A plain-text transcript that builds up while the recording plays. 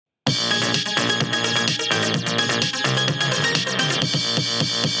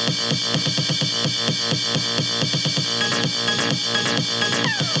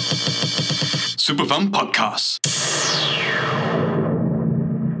Super Fun Podcast.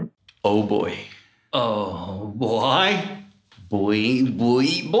 Oh boy. Oh boy. Boy.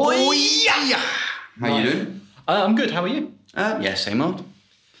 How you doing? I'm good. How are you? Yeah, same old.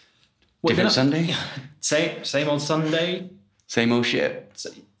 What, Different Sunday. Same old Sunday. Same old shit.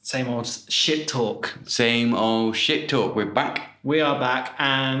 Same old shit talk. Same old shit talk. We're back. We are back,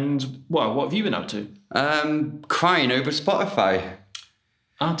 and what have you been up to? Crying over Spotify.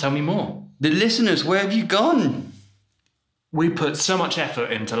 Tell me more. The listeners, where have you gone? We put so much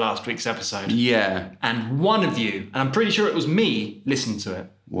effort into last week's episode. Yeah. And one of you, and I'm pretty sure it was me, listened to it.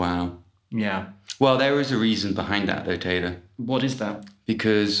 Wow. Yeah. Well, there is a reason behind that though, Taylor. What is that?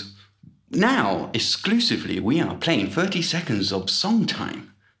 Because now, exclusively, we are playing 30 seconds of song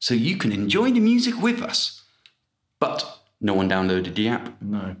time. So you can enjoy the music with us. But no one downloaded the app.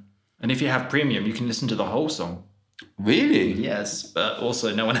 No. And if you have premium, you can listen to the whole song. Really? Yes, but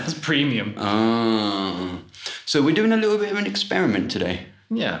also no one has premium. So we're doing a little bit of an experiment today.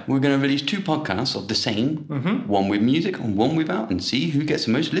 Yeah. We're going to release 2 podcasts of the same, one with music and one without, and see who gets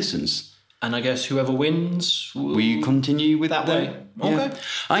the most listens. And I guess whoever wins... We continue with that way. Okay. Yeah.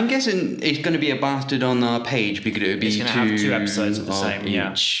 I'm guessing it's going to be a bastard on our page because it would be It's going to have 2 episodes of the same,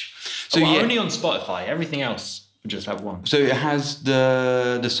 yeah. So only on Spotify. Everything else would just have 1. So it has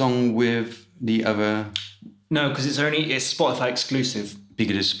the song with the other... No, because it's Spotify exclusive.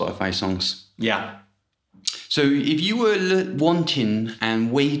 Because it's Spotify songs. Yeah. So if you were wanting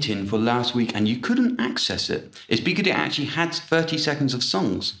and waiting for last week and you couldn't access it, it's because it actually had 30 seconds of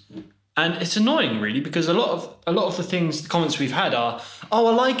songs. And it's annoying, really, because a lot of the comments we've had are, I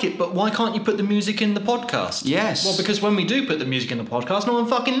like it, but why can't you put the music in the podcast? Yes. Well, because when we do put the music in the podcast, no one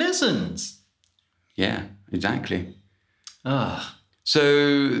fucking listens. Yeah, exactly. Ah. So,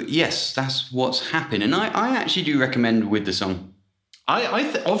 yes, that's what's happened. And I actually do recommend with the song.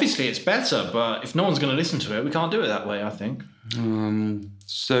 Obviously, it's better, but if no one's going to listen to it, we can't do it that way, I think.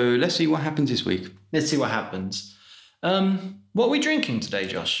 So, let's see what happens this week. Let's see what happens. What are we drinking today,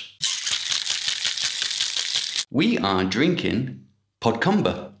 Josh? We are drinking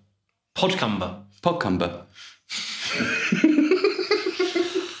Podcumber. Podcumber. Podcumber.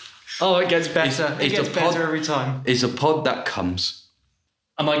 Oh, it gets better. It gets better pod every time. It's a pod that comes.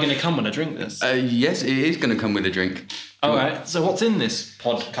 Am I going to come when I drink this? Yes, it is going to come with a drink. All right. So what's in this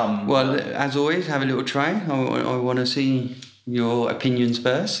Podcumber? Well, as always, have a little try. I want to see your opinions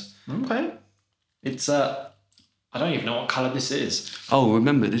first. Okay. It's I don't even know what colour this is. Oh,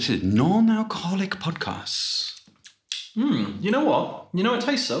 remember, this is non-alcoholic podcasts. You know what? You know what it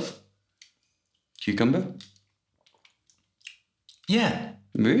tastes of? Cucumber? Yeah.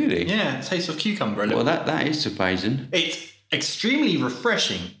 Really? Yeah, it tastes of cucumber a little. Well, that is surprising. It's extremely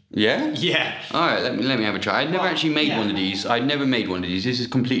refreshing. Yeah? Yeah. All right, let me have a try. I'd never actually made one of these. I'd never made one of these. This is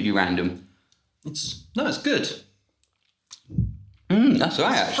completely random. It's good. That's all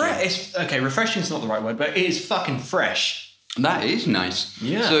right, actually. Okay, refreshing is not the right word, but it is fucking fresh. That is nice.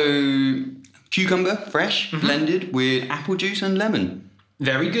 Yeah. So, cucumber, fresh, blended with apple juice and lemon.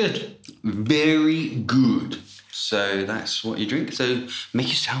 Very good. Very good. So that's what you drink. So make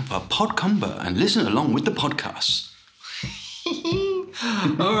yourself a Podcumber and listen along with the podcast.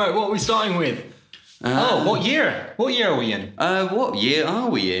 All right, what are we starting with? What year? What year are we in? What year are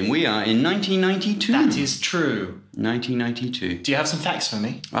we in? We are in 1992. That is true. 1992. Do you have some facts for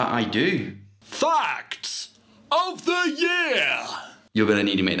me? I do. Facts of the year. You're going to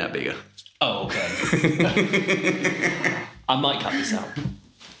need to make that bigger. Oh, okay. I might cut this out.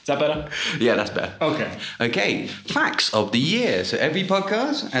 Is that better? Yeah, that's better. Okay. Okay, facts of the year. So every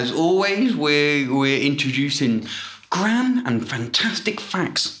podcast, as always, we're introducing grand and fantastic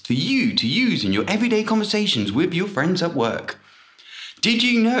facts for you to use in your everyday conversations with your friends at work. Did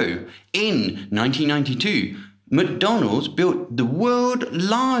you know in 1992, McDonald's built the world's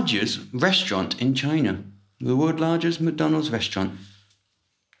largest restaurant in China? The world's largest McDonald's restaurant.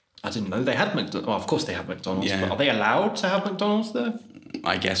 I didn't know they had McDonald's. Well, of course they have McDonald's, Yeah. but are they allowed to have McDonald's there?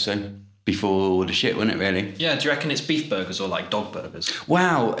 I guess so. Before all the shit, wasn't it, really? Yeah, do you reckon it's beef burgers or like dog burgers?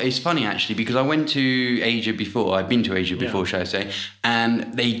 Wow, it's funny actually because I went to Asia before. I've been to Asia before, shall I say?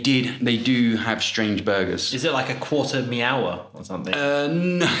 And they do have strange burgers. Is it like a quarter meower or something?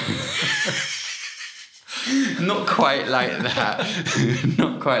 No. Not quite like that.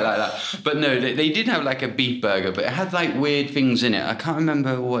 Not quite like that. But no, they did have like a beef burger, but it had like weird things in it. I can't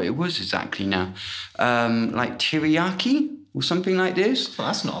remember what it was exactly now. Like teriyaki or something like this. Well,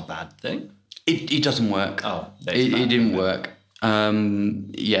 that's not a bad thing. It doesn't work. Oh, it didn't work.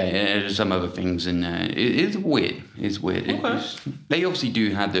 There's some other things in there. It's weird. It's weird. Okay. They obviously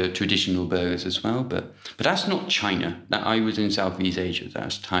do have the traditional burgers as well, but that's not China. That I was in Southeast Asia.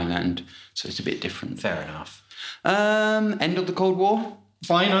 That's Thailand, so it's a bit different. Fair enough. End of the Cold War.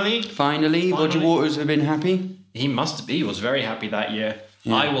 Finally. Roger Waters have been happy. He must be. He was very happy that year.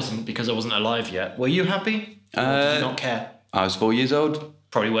 Yeah. I wasn't, because I wasn't alive yet. Were you happy? Or did you not care? I was 4 years old.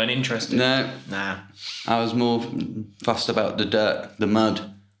 Probably weren't interested. No, Nah. I was more fussed about the dirt, the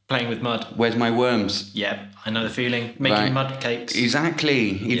mud. Playing with mud. Where's my worms? Yep, I know the feeling. Making Right. mud cakes.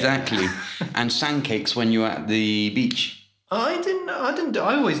 Exactly. And sandcakes when you're at the beach. I didn't.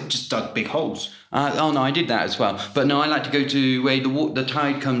 I always just dug big holes. No, I did that as well. But no, I like to go to where the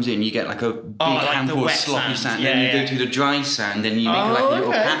tide comes in. You get like a big like the handful of wet sloppy sand. sand. Yeah, then you yeah. go to the dry sand, and you make like a little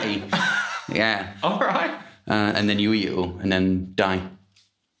okay. patty. Yeah. All right. And then you eat it all, and then die.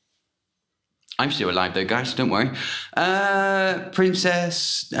 I'm still alive though, guys. Don't worry.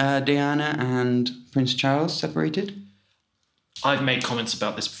 Princess Diana and Prince Charles separated. I've made comments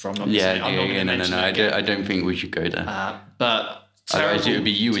about this before. I'm not. Yeah, I'm not gonna mention it again. I don't think we should go there. But Otherwise, it would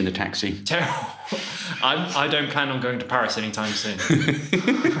be terrible. you in the taxi. Terrible. I don't plan on going to Paris anytime soon.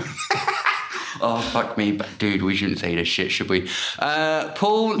 Oh, fuck me. But dude, we shouldn't say this shit, should we?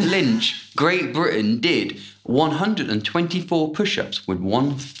 Paul Lynch, Great Britain, did 124 push-ups with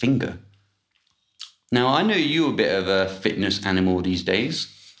one finger. Now, I know you're a bit of a fitness animal these days.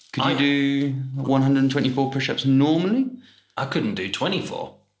 Could you do 124 push-ups normally? I couldn't do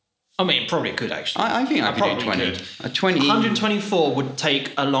 24. I mean, probably could actually. I think I could do probably 20. could. A 20. 124 would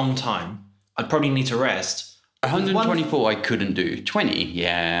take a long time. I'd probably need to rest. 124 I couldn't do. 20,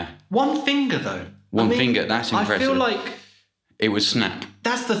 yeah. One finger though. One finger, that's impressive. I feel like It would snap.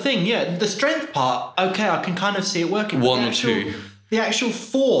 that's the thing. Yeah, the strength part. Okay, I can kind of see it working. but One the or two. The actual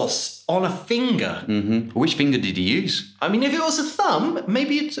force on a finger. Which finger did he use? I mean, if it was a thumb,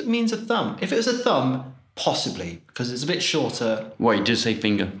 maybe it means a thumb. If it was a thumb, possibly, because it's a bit shorter. Well, he did say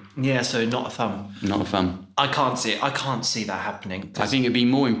finger, Yeah, so not a thumb. not a thumb. I can't see it. I can't see that happening. I think it'd be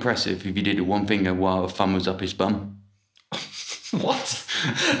more impressive if he did it one finger while a thumb was up his bum. What?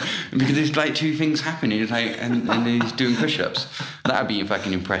 Because it's like two things happening, it's like, and he's doing push-ups. That'd be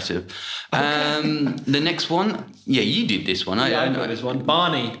fucking impressive. The next one, yeah, you did this one. I know this one.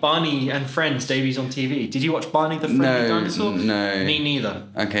 Barney and Friends, Davies on TV. Did you watch Barney the Friendly No, Dinosaur? no. Me neither.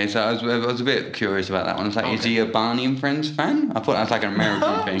 Okay, so I was a bit curious about that one. I was like, is he a Barney and Friends fan? I thought that was like an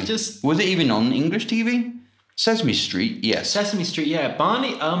American thing. Was it even on English TV? Sesame Street, yes. Sesame Street, yeah.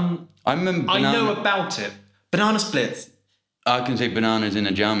 Barney, I remember I know about it. Banana Splits. I can say Bananas in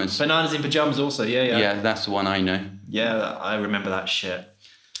Pajamas. Bananas in Pajamas also, yeah. Yeah, that's the one I know. Yeah, I remember that shit.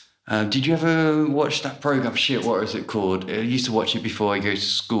 Did you ever watch that program? Shit, what was it called? I used to watch it before I go to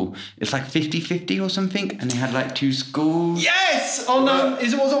school. It's like 50-50 or something, and they had like two schools. Yes! Oh no,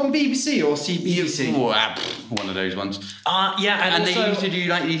 was it on BBC or CBBC? One of those ones. Yeah, And also, they used to do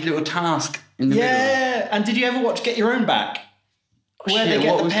like these little tasks in the yeah, and did you ever watch Get Your Own Back? Where Shit, they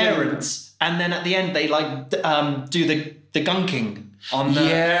get what the was the- parents, and then at the end they like do the gunking on the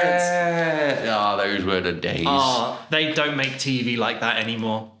parents. Yeah. Oh, those were the days. Oh, they don't make TV like that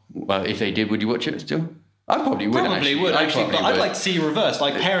anymore. Well, if they did, would you watch it still? I probably would. Probably would, I actually, probably but I'd would. like to see you reverse,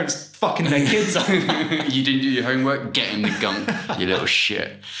 like parents fucking their kids up. You didn't do your homework? Get in the gunk, you little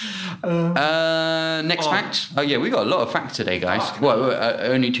shit. Next fact. Oh yeah, we got a lot of facts today, guys. Well,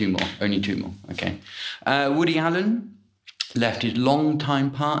 only two more. Okay. Woody Allen left his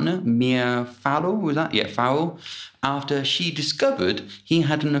longtime partner, Mia Farrow, was that? Yeah, Farrow, after she discovered he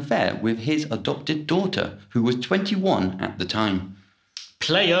had an affair with his adopted daughter, who was 21 at the time.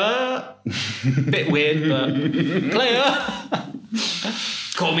 Player. Bit weird, but player.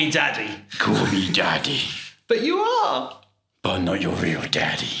 Call me daddy. Call me daddy, But you are. but not your real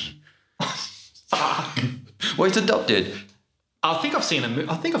daddy. Well, it's adopted. I think I've seen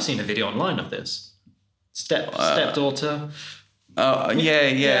a video online of this. Stepdaughter.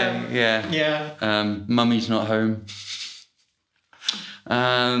 Yeah. Yeah. Mummy's not home.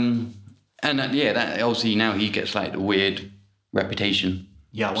 And that obviously now he gets like the weird reputation.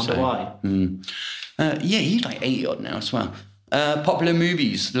 Yeah, I wonder why. Yeah, he's like 80 odd now as well. Popular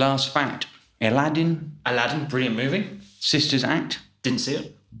movies, last fact. Aladdin, Brilliant movie. Sisters Act, Didn't see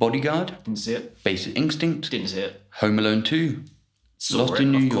it. Bodyguard, Didn't see it. Basic Instinct, Didn't see it. Home Alone 2, Saw Lost it,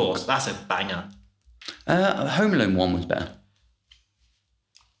 in New of York. course. That's a banger. Home Alone 1 was better.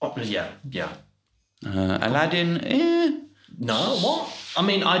 Oh, yeah. Aladdin, No, what? I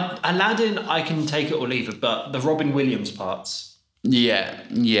mean, Aladdin, I can take it or leave it, but the Robin Williams parts.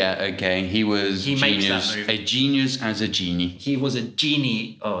 Yeah, okay. He was He makes that genius. movie. A genius as a genie. He was a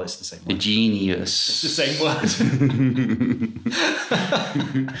genie. Oh, it's the same A word. genius. It's the same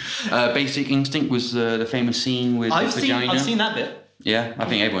word. Basic Instinct was the famous scene with the vagina. I've seen that bit. Yeah, I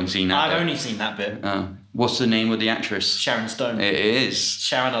think everyone's seen that. I've bit. only seen that bit. What's the name of the actress? Sharon Stone. It is.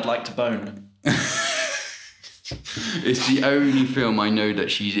 Sharon, I'd like to bone. It's the only film I know that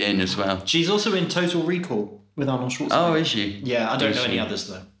she's in as well. She's also in Total Recall with Arnold Schwarzenegger. Oh, is she? Yeah, I don't Is know she? any others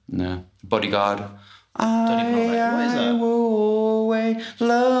though. No. Bodyguard. Don't even know that. What is that? I will always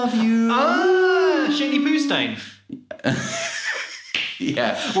love you. Ah, Shani Boostain.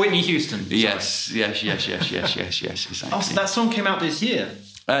 Yeah. Whitney Houston. Sorry. Yes. Exactly. Oh, so that song came out this year.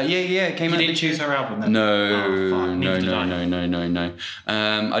 Yeah. It came You out. didn't choose her album then? No, Oh, fuck. Neither did I. no.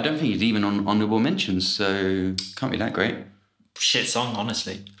 I don't think it's even on honourable mentions, so can't be that great. Shit song,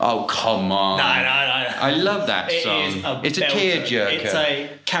 honestly. Oh, come on. No. I love that song. It's a tearjerker. It's a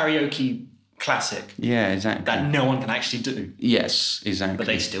karaoke classic Yeah, exactly. that no one can actually do, Yes, exactly. but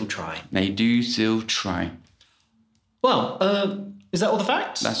they still try. They do still try. Well, is that all the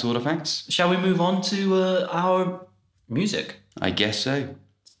facts? That's all the facts. Shall we move on to our music? I guess so.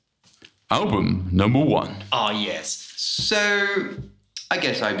 Album number 1. Ah, yes. So, I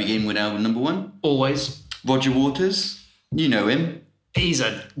guess I begin with album number 1. Always. Roger Waters. You know him. He's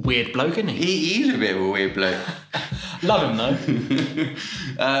a weird bloke, isn't he? He's a bit of a weird bloke. Love him,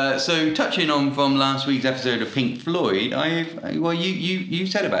 though. So touching on from last week's episode of Pink Floyd, you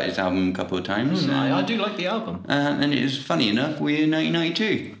said about his album a couple of times. I do like the album. And it is funny enough, we're in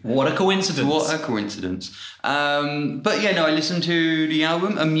 1992. What a coincidence. What a coincidence. But yeah, no, I listened to the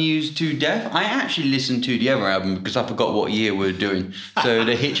album, Amused to Death. I actually listened to the other album because I forgot what year we were doing. So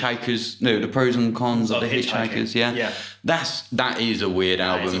the pros and cons of the Hitchhikers, yeah. That is a weird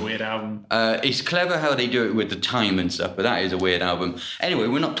album. That is a weird album. It's clever how they do it with the time and stuff, but that is a weird album. Anyway,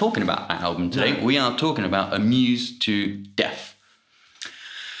 we're not talking about that album today. No. We are talking about Amused to Death.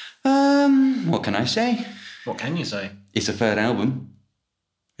 What can I say? What can you say? It's a third album.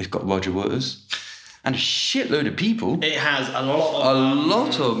 It's got Roger Waters and a shitload of people. It has a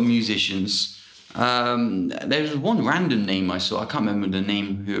lot of musicians. There was one random name I saw. I can't remember the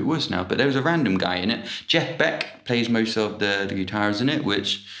name who it was now, but there was a random guy in it. Jeff Beck plays most of the guitars in it,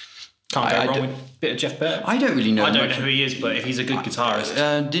 which Can't go wrong with a bit of Jeff Beck. I don't really know. I don't much. know who he is, but if he's a good guitarist.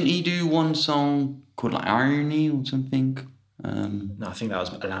 Didn't he do one song called like Irony or something? No, I think that was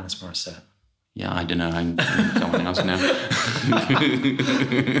Alanis Morissette. Yeah, I don't know. I'm someone else now.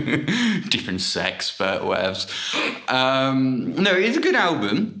 Different sex, but whatevs. No, it's a good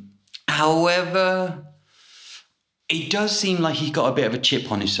album. However, it does seem like he's got a bit of a chip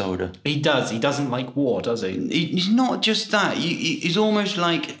on his shoulder. He does. He doesn't like war, does he? He's not just that. He's almost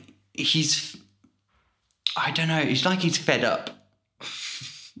like he's... I don't know. It's like he's fed up.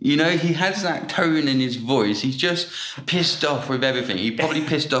 You know, he has that tone in his voice. He's just pissed off with everything. He probably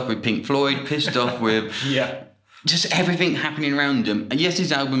pissed off with Pink Floyd, pissed off with just everything happening around him. And yes,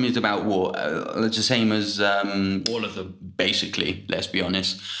 his album is about war. It's the same as... all of them. Basically, let's be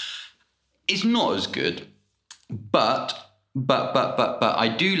honest. It's not as good, but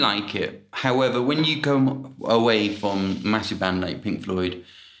I do like it. However, when you come away from a massive band like Pink Floyd,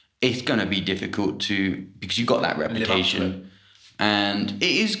 it's going to be difficult because you've got that reputation. And it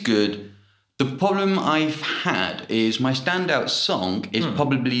is good. The problem I've had is my standout song is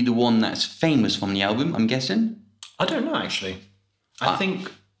probably the one that's famous from the album, I'm guessing. I don't know, actually. I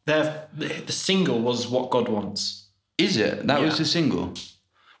think the single was What God Wants. Is it? That was the single.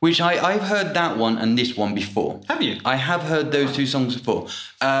 Which I've heard that one and this one before. Have you? I have heard those two songs before.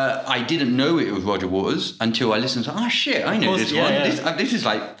 I didn't know it was Roger Waters until I listened to, shit, I know this one. Yeah. This is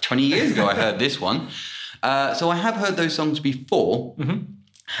like 20 years ago I heard this one. So I have heard those songs before. Mm-hmm.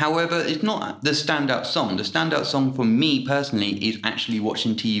 However, it's not the standout song. The standout song for me personally is actually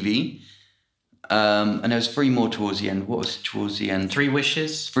watching TV. And there was 3 more towards the end. What was towards the end? 3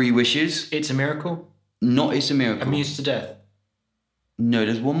 Wishes. 3 Wishes. It's a Miracle. Not It's a Miracle. Amused to Death. No,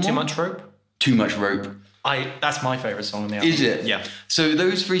 there's one more. Too Much Rope. Too Much Rope. That's my favourite song on the album. Is it? Yeah. So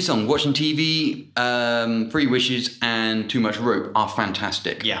those 3 songs, Watching TV, 3 Wishes and Too Much Rope, are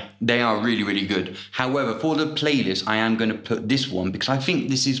fantastic. Yeah. They are really, really good. However, for the playlist, I am going to put this one because I think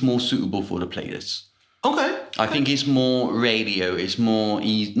this is more suitable for the playlist. Okay. I think it's more radio. It's more,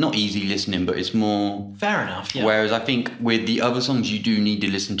 not easy listening, but it's more... Fair enough, yeah. Whereas I think with the other songs, you do need to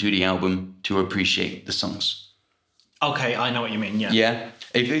listen to the album to appreciate the songs. Okay, I know what you mean, yeah. Yeah.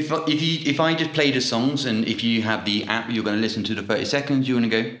 If I just play the songs and if you have the app, you're going to listen to the 30 seconds, you're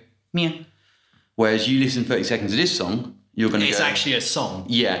going to go, meow. Whereas you listen 30 seconds of this song, you're going to It's actually a song.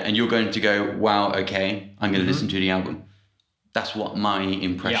 Yeah, and you're going to go, wow, okay, I'm going to listen to the album. That's what my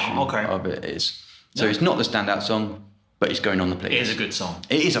impression of it is. So it's not the standout song, but it's going on the playlist. It is a good song.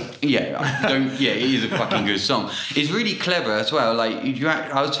 It is it is a fucking good song. It's really clever as well. Like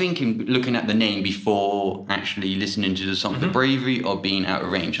I was thinking, looking at the name before actually listening to the song, The Bravery of Being Out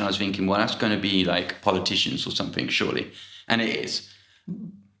of Range, and I was thinking, well, that's going to be like politicians or something, surely, and it is.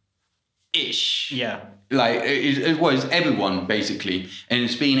 Ish. Yeah. Like it was everyone basically, and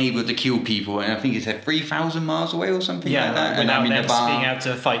it's being able to kill people, and I think it's at 3,000 miles away or something like that. Without and them being able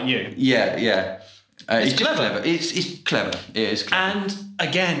to fight you. Yeah. It's clever. It's clever. It is clever. And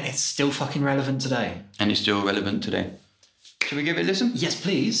again, it's still fucking relevant today. And it's still relevant today. Shall we give it a listen? Yes,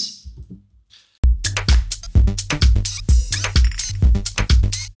 please.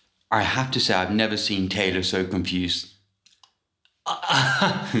 I have to say, I've never seen Taylor so confused.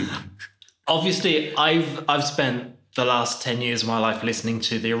 Obviously, I've spent the last 10 years of my life listening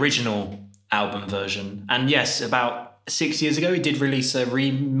to the original album version. And yes, about 6 years ago, he did release a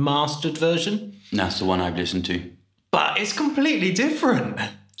remastered version. And that's the one I've listened to. But it's completely different.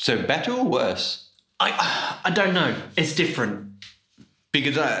 So better or worse? I don't know. It's different.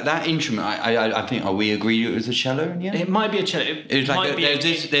 Because that instrument, I think, we agree it was a cello in the end? It might be a cello. It's like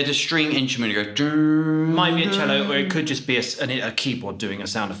there's a string instrument that goes... Might be a cello, or it could just be a keyboard doing a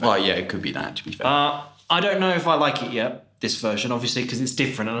sound effect. Well, yeah, it could be that, to be fair. I don't know if I like it yet, this version, obviously, because it's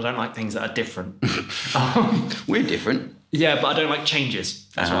different, and I don't like things that are different. We're different. Yeah, but I don't like changes.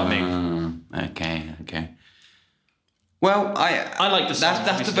 That's what I mean. Okay. Well, I like the song.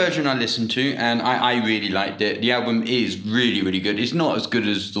 That's the version I listened to, and I really liked it. The album is really, really good. It's not as good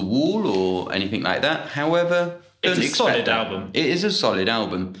as The Wall or anything like that. However, it's a solid that. album. It is a solid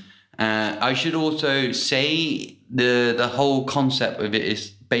album. I should also say the whole concept of it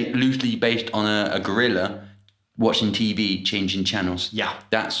is loosely based on a gorilla watching TV, changing channels. Yeah.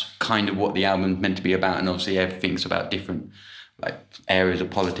 That's kind of what the album's meant to be about, and obviously everything's about different like areas of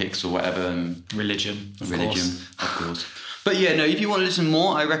politics or whatever, and religion, of course. But yeah, no, if you want to listen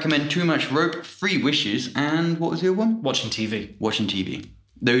more, I recommend Too Much Rope, 3 Wishes, and what was the other one? Watching TV.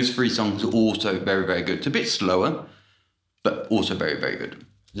 Those 3 songs are also very, very good. It's a bit slower, but also very, very good.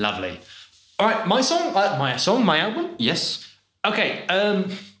 Lovely. All right, my album? Yes. Okay.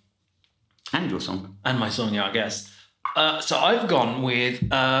 And your song. And my song, yeah, I guess. So I've gone with...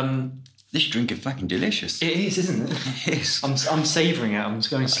 This drink is fucking delicious. It is, isn't it? It is. I'm savouring it. I'm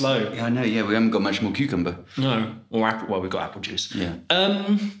just going slow. Yeah, I know. Yeah, we haven't got much more cucumber. No. Or apple. Well, we've got apple juice. Yeah.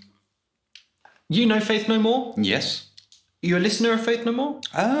 You know Faith No More? Yes. You a listener of Faith No More?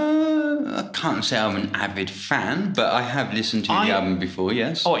 I can't say I'm an avid fan, but I have listened to the album before,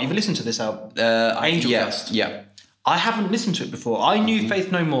 yes. Oh, you've listened to this album? Angel Dust? Yeah. I haven't listened to it before. I knew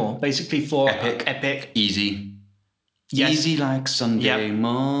Faith No More, basically for... Epic. Easy. Yes. Easy like Sunday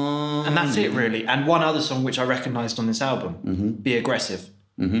morning. And that's it, really. And one other song which I recognised on this album, Be Aggressive.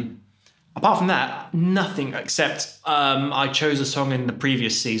 Mm-hmm. Apart from that, nothing except I chose a song in the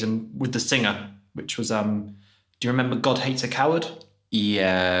previous season with the singer, which was, do you remember God Hates a Coward?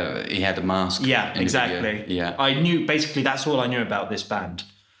 Yeah, he had a mask. Yeah, exactly. Yeah. I knew, basically, that's all I knew about this band.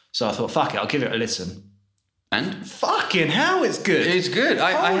 So I thought, fuck it, I'll give it a listen. And? Fucking hell, it's good. It's good.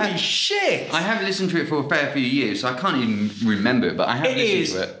 Holy shit. I haven't listened to it for a fair few years, so I can't even remember it, but I have listened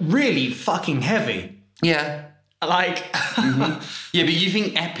to it. It is really fucking heavy. Yeah. Like... Yeah, but you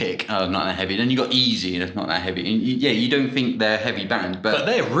think Epic, oh, not that heavy. Then you got Easy, and it's not that heavy. And you don't think they're a heavy band, but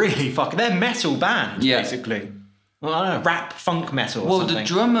they're really fucking... They're metal bands, basically. Well, I don't know, rap, funk metal or something. The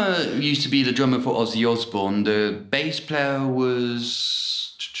drummer used to be the drummer for Ozzy Osbourne. The bass player was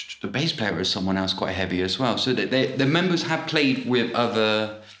someone else quite heavy as well. So the members have played with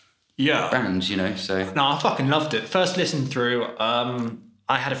other bands, you know. So no, I fucking loved it. First listen through,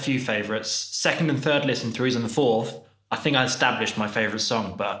 I had a few favourites. Second and third listen throughs, and the fourth, I think I established my favourite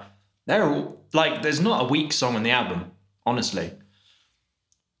song. But they're all, like, there's not a weak song on the album, honestly.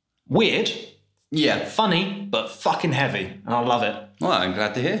 Weird. Yeah. Funny, but fucking heavy. And I love it. Well, I'm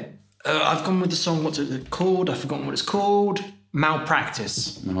glad to hear. I've gone with the song, what's it called? I've forgotten what it's called.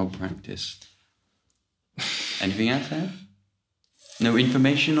 Malpractice. Anything else there? No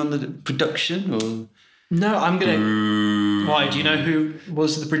information on the production or? No, I'm going to... Why, do you know who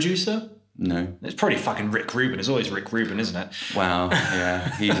was the producer? No. It's probably fucking Rick Rubin. It's always Rick Rubin, isn't it? Wow,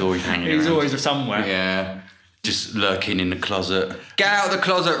 yeah. He's always hanging around. He's always somewhere. Yeah. Just lurking in the closet. Get out of the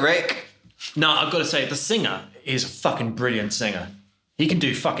closet, Rick! No, I've got to say, the singer is a fucking brilliant singer. He can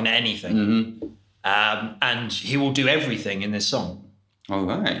do fucking anything. Mm-hmm. And he will do everything in this song. All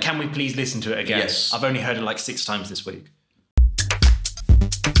right. Can we please listen to it again? Yes. I've only heard it like 6 times this week.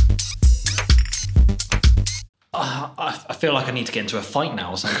 I feel like I need to get into a fight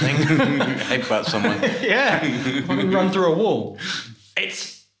now or something. Headbutt someone. Yeah, I can run through a wall.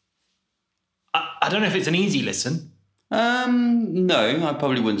 I don't know if it's an easy listen. No, I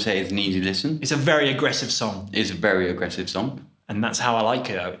probably wouldn't say it's an easy listen. It's a very aggressive song, It's a very aggressive song. and that's how I like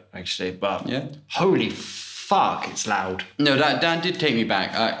it, actually. But Yeah. holy fuck, it's loud. No, that did take me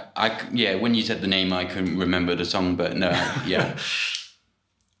back. Yeah, when you said the name, I couldn't remember the song, but no, yeah.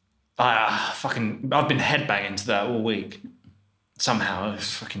 I've been headbanging to that all week. Somehow,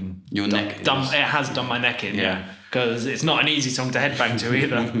 it's fucking Your neck is- It has done my neck in, Yeah. because it's not an easy song to headbang to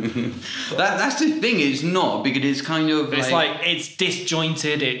either. That's the thing. It's not because it's kind of. It's like it's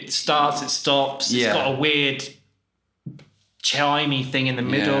disjointed. It starts, it stops. Yeah. It's got a weird chimey thing in the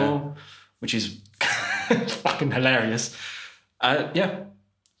middle, which is fucking hilarious. Yeah.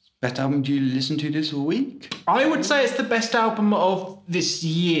 Best album you listened to this week? I would say it's the best album of this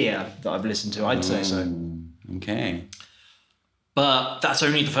year that I've listened to. I'd say so. Okay. But that's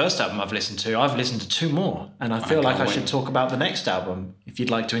only the first album I've listened to. I've listened to 2 more, and I feel like I should talk about the next album. If you'd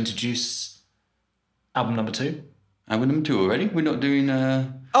like to introduce album number 2. Album number 2 already? We're not doing.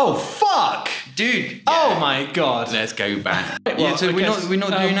 Oh fuck, Dude. Oh my god. Let's go back. Well, yeah, so I guess, we're not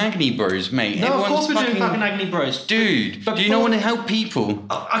doing Agony Bros, mate. No, of Everyone's course we're doing fucking Agony Bros. Dude, But do you not before- want to help people?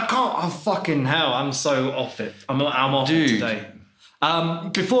 I can't. Oh fucking hell! I'm so off it. I'm off it Dude. today.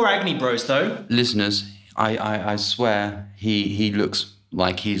 Before Agony Bros, though. Listeners, I swear he looks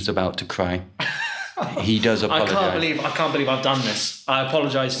like he's about to cry. He does apologize. I can't believe I've done this. I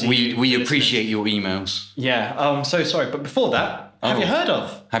apologise to you. We listeners. appreciate your emails. Yeah, I'm so sorry. But before that, have you heard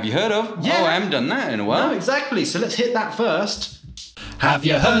of? Have you heard of? Yeah. Oh, I haven't done that in a while. No, exactly. So let's hit that first. Have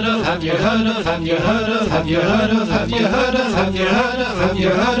you heard of, have you heard of, have you heard of, have you heard of, have you heard of, have you heard of, have you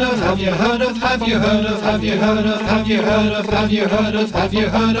heard of, have you heard of, have you heard of, have you heard of, have you heard of, have you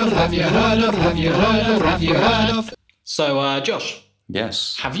heard of, have you heard of, have you heard of, have you heard of, have you heard of? So, Josh,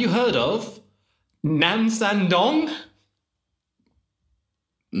 Yes. have you heard of Nan Sandong?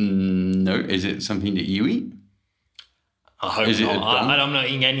 No, is it something that you eat? I hope Is it a not. dong? I'm not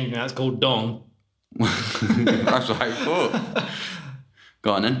eating anything that's called dong. That's what I thought.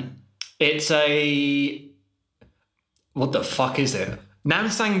 Go on then. It's a... What the fuck is it? Nam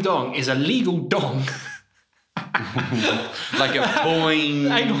Sang Dong is a legal dong. Like a coin.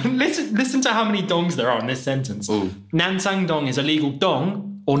 Hang on, listen to how many dongs there are in this sentence. Ooh. Nan Sang Dong is a legal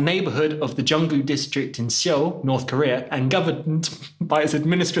dong or neighborhood of the Jeongu district in Seoul, North Korea, and governed by its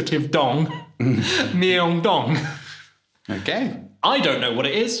administrative dong, Myeongdong. Okay. I don't know what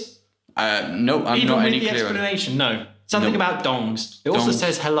it is. No, I'm Even not with any the clearer. explanation, no. Something No. about dongs. It also Dongs.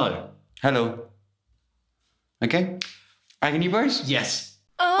 says hello. Hello. Okay. Agony Bros? Yes.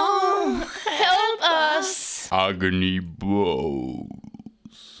 Oh, help us! Agony Bros.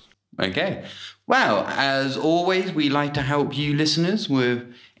 Okay. Well, as always, we like to help you listeners with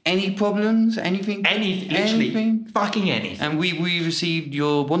any problems, anything. Literally, fucking anything. And we received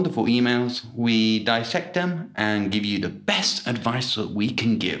your wonderful emails. We dissect them and give you the best advice that we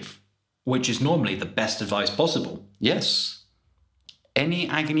can give. Which is normally the best advice possible. Yes. Any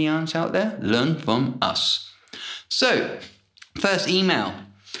agony aunts out there? Learn from us. So, first email.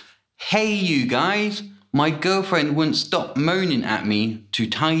 Hey, you guys. My girlfriend wouldn't stop moaning at me to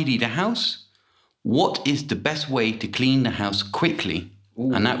tidy the house. What is the best way to clean the house quickly?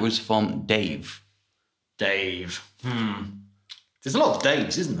 Ooh. And that was from Dave. Dave. There's a lot of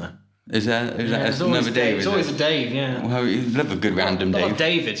Daves, isn't there? Is that There's another always Dave? Dave. There's is always it? a Dave, yeah. Well, you love a good random a lot Dave. of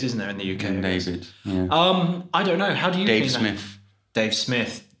Davids, isn't there, in the UK? I guess. David. Yeah. I don't know. How do you Dave clean that? Smith. Dave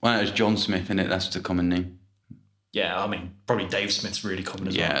Smith. Well, it's John Smith, isn't it? That's the common name. Yeah, I mean, probably Dave Smith's really common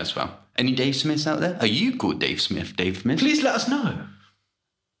as Yeah, well. as well. Any Dave Smiths out there? Are you called Dave Smith? Dave Smith? Please let us know.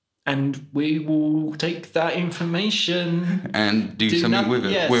 And we will take that information. And do Do something nothing- with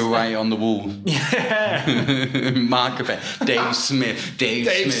it. yes. We'll write on the wall. Yeah. Mark of it. Dave Smith.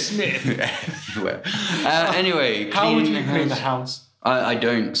 Dave Smith. Everywhere. Anyway. How would cleaning you clean the house? I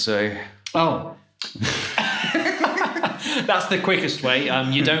don't, so... Oh. That's the quickest way.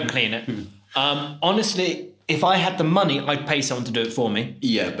 You don't clean it. Honestly, if I had the money, I'd pay someone to do it for me.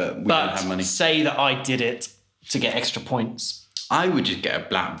 Yeah, but we But don't have money. say that I did it to get extra points. I would just get a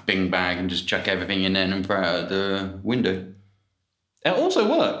black bin bag and just chuck everything in there and throw it out the window. It also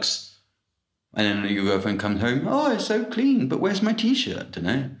works. And then your girlfriend comes home, oh, it's so clean, but where's my T-shirt?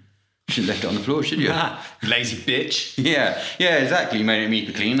 Dunno. Shouldn't have left it on the floor, should you? Lazy bitch. Yeah, exactly. You made it me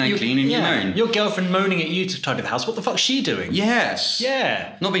to clean, I clean and you moan. Your girlfriend moaning at you to tidy the house. What the fuck's she doing? Yes.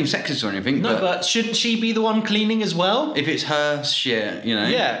 Yeah. Not being sexist or anything, No, but but shouldn't she be the one cleaning as well? if it's her shit, you know.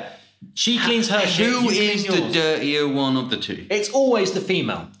 Yeah. She cleans her shit. Who you clean is the yours. dirtier one of the two? It's always the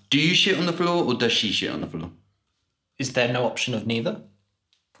female. Do you shit on the floor or does she shit on the floor? is there no option of neither?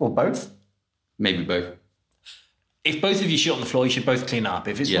 Or both? Maybe both. If both of you shit on the floor, you should both clean up.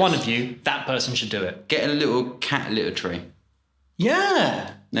 If it's Yes. one of you, that person should do it. Get a little cat litter tray.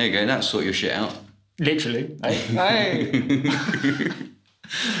 Yeah. There you go. That'll sort your shit out. Literally. Hey.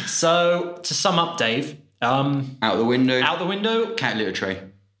 So, to sum up, Dave, Out the window. out the window, Cat litter tray.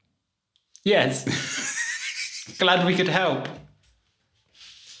 yes. Glad we could help.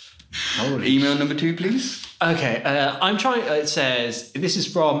 Email number 2, please. Okay, I'm trying. It says this is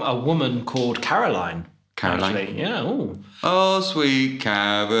from a woman called Caroline. Caroline. Actually. Yeah. Ooh. Oh, sweet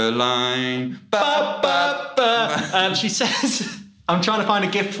Caroline. Ba, ba, ba. She says, "I'm trying to find a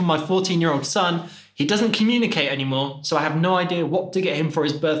gift for my 14-year-old son. He doesn't communicate anymore, so I have no idea what to get him for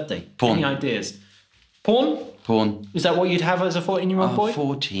his birthday. Porn. Any ideas? Porn? Porn. Is that what you'd have as a 14-year-old boy?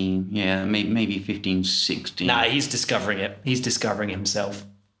 14. Yeah, maybe 15, 16. Nah, he's discovering it. He's discovering himself.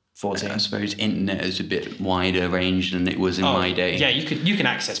 14. I suppose internet is a bit wider range than it was in my day. Yeah, you can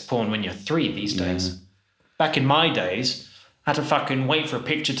access porn when you're 3 these days. Back in my days, I had to fucking wait for a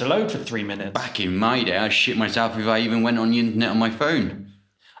picture to load for 3 minutes. Back in my day, I shit myself if I even went on the internet on my phone.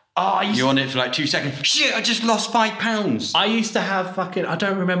 Oh, You're on it for like 2 seconds. Shit, I just lost £5. I used to have fucking, I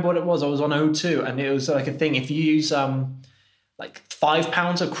don't remember what it was. I was on O2 and it was like a thing. If you use like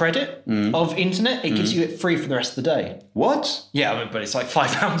 £5 of credit of internet, it gives you it free for the rest of the day. What? Yeah, I mean, but it's like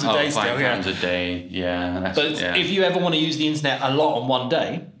 £5 a day still. £5 Yeah. a day. Yeah. That's, But yeah. if you ever want to use the internet a lot on one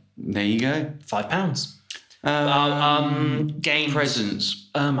day, There you go. £5. Games. Presents.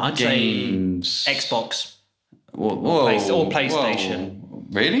 I'd Games. say Xbox. Whoa, or PlayStation. Whoa.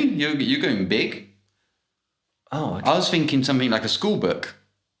 Really? You're going big? Oh, I was thinking something like a school book.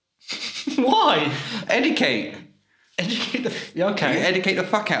 why? Educate. Educate the. You Okay. educate the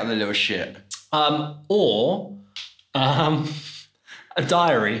fuck out of the little shit. Or a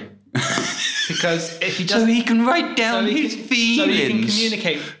diary. Because if he So doesn't. he can write down he his can- feelings. So he can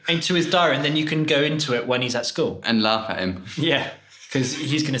communicate into his diary, and then you can go into it when he's at school. And laugh at him. Yeah, because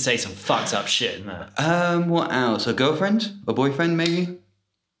he's going to say some fucked up shit in there. What else? A girlfriend? A boyfriend, maybe?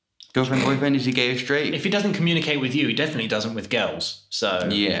 Girlfriend, boyfriend? Is he gay or straight? If he doesn't communicate with you, he definitely doesn't with girls. So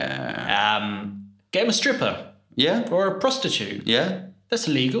Yeah. get him a stripper Yeah? or a prostitute. Yeah? That's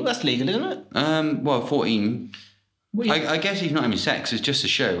illegal. That's legal, isn't it? Well, 14. What do you- I guess he's not having sex. It's just a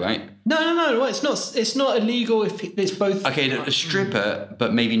show, right? No. Well, it's not. It's not illegal if it's both. Okay, a stripper,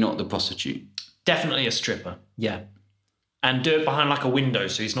 but maybe not the prostitute. Definitely a stripper. Yeah, and do it behind like a window,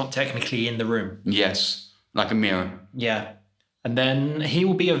 so he's not technically in the room. Yes. Like a mirror. Yeah, and then he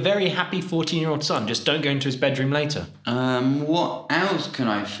will be a very happy 14-year-old son. Just don't go into his bedroom later. What else can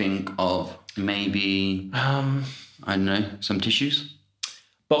I think of? Maybe, I don't know, some tissues?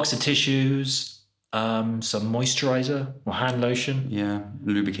 Box of tissues, some moisturizer or hand lotion, Yeah,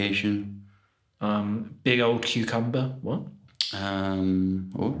 lubrication. big old cucumber. What?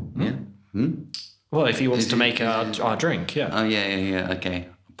 Yeah. Well, if he wants to make our drink, yeah. Oh, yeah, okay.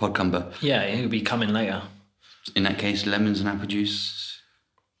 Podcumber. Yeah, he'll be coming later. In that case, lemons and apple juice.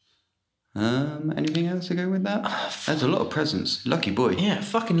 Anything else to go with that? That's a lot of presents. Lucky boy. Yeah,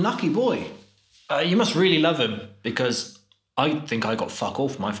 fucking lucky boy. You must really love him because I think I got fuck all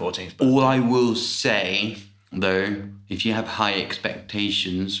for my 14th birthday. All I will say, though, if you have high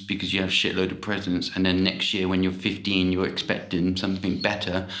expectations because you have shitload of presents, and then next year when you're 15, you're expecting something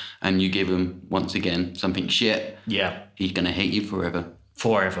better, and you give him, once again, something shit, Yeah, he's going to hate you forever.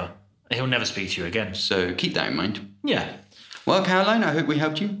 forever. He'll never speak to you again. So keep that in mind. Yeah. Well, Caroline, I hope we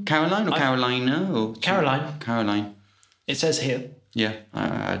helped you. Caroline or Carolina? Or Caroline. Caroline. It says here. Yeah,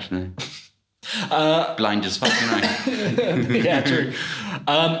 I don't know. Blind as fucking eye. Yeah, true.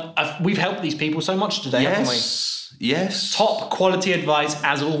 We've helped these people so much today, haven't we? Yes. Top quality advice,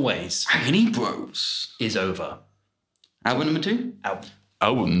 as always, Agony Bros. is over. Album number 2? Out.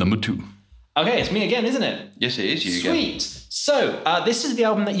 Album number 2. Okay, it's me again, isn't it? Yes, it is you again. Sweet. So, this is the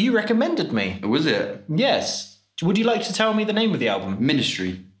album that you recommended me. Was it? Yes. Would you like to tell me the name of the album?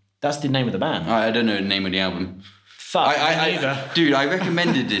 Ministry. That's the name of the band. I don't know the name of the album. Fuck, neither. Dude, I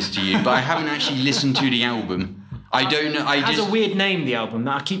recommended this to you, but I haven't actually listened to the album. I don't know. It has a weird name, the album.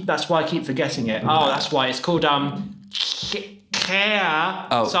 That's why I keep forgetting it. Oh, that's why. It's called Psalm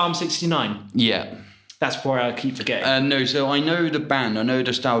 69. Yeah. That's why I keep forgetting. No, so I know the band, I know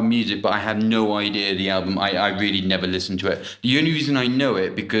the style of music, but I have no idea the album. I really never listened to it. The only reason I know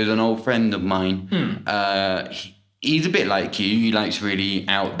it because an old friend of mine, he's a bit like you. He likes really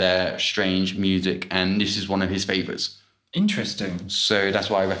out there, strange music, and this is one of his favourites. Interesting. So that's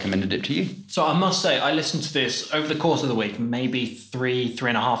why I recommended it to you. So I must say, I listened to this over the course of the week, maybe three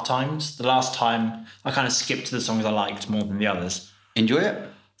and a half times. The last time, I kind of skipped to the songs I liked more than the others. Enjoy it?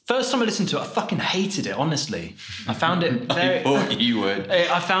 First time I listened to it, I fucking hated it, honestly. I found it I thought you would.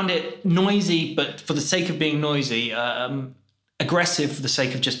 I found it noisy, but for the sake of being noisy, aggressive for the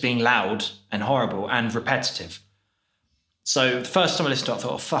sake of just being loud and horrible and repetitive. So the first time I listened to it, I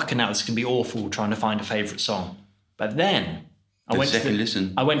thought, oh, fucking hell, this can be awful trying to find a favourite song. But then I went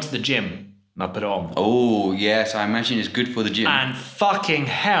to the gym and I put it on. Oh, yes, I imagine it's good for the gym. And fucking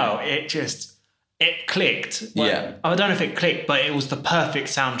hell, it clicked. Well, I don't know if it clicked, but it was the perfect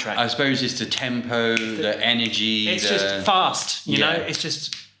soundtrack. I suppose it's the tempo, the energy. It's just fast, you know? It's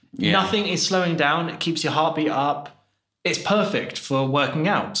just nothing is slowing down. It keeps your heartbeat up. It's perfect for working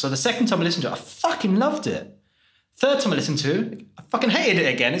out. So the second time I listened to it, I fucking loved it. Third time I listened to it, I fucking hated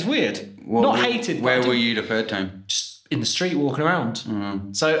it again. It's weird. Hated. Where were you the third time? Just in the street walking around.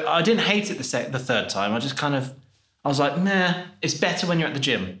 Mm. So I didn't hate it the third time. I was like, nah, it's better when you're at the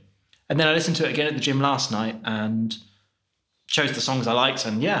gym. And then I listened to it again at the gym last night and chose the songs I liked.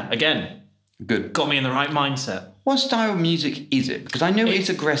 And yeah, again, good. Got me in the right mindset. What style of music is it? Because I know it's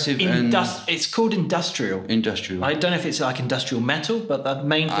aggressive it's called industrial. Industrial. I don't know if it's like industrial metal, but the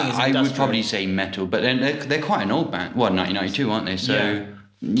main thing is industrial. I would probably say metal, but then they're quite an old band. Well, 1992, aren't they? So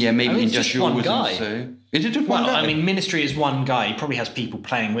maybe industrial just one was guy. also. Is it just one guy? I mean, Ministry is one guy. He probably has people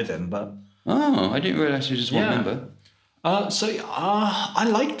playing with him, but. Oh, I didn't realise it was just one member. I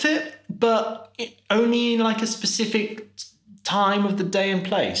liked it, but only in like a specific time of the day and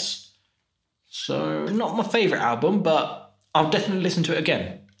place. So not my favourite album, but I'll definitely listen to it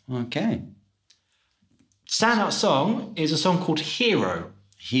again. Okay. Standout song is a song called Hero.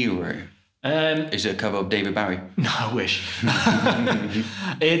 Hero. Is it a cover of David Bowie? No, I wish.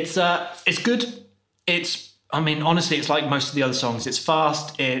 It's good. Honestly, it's like most of the other songs. It's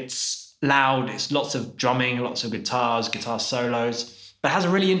fast, it's loud, it's lots of drumming, lots of guitar solos, but it has a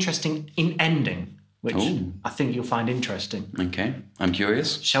really interesting ending, which I think you'll find interesting. Okay, I'm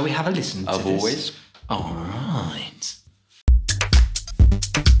curious. Shall we have a listen to this? Always. All right.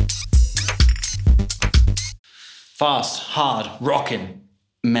 Fast, hard, rocking.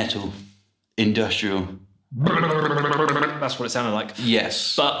 Metal. Industrial. That's what it sounded like.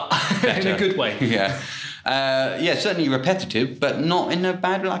 Yes. But in a good way. Yeah. Certainly repetitive, but not in a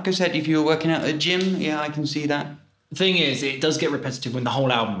bad, like I said, if you were working out at a gym, I can see that. The thing is, it does get repetitive when the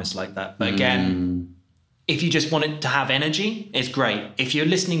whole album is like that. But again, if you just want it to have energy, it's great. If you're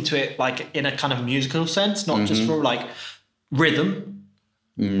listening to it like in a kind of musical sense, not just for like rhythm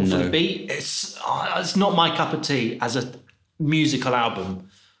or for the beat, it's not my cup of tea as a musical album.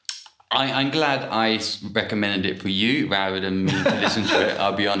 I'm glad I recommended it for you rather than me to listen to it,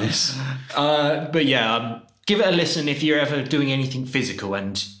 I'll be honest. Give it a listen if you're ever doing anything physical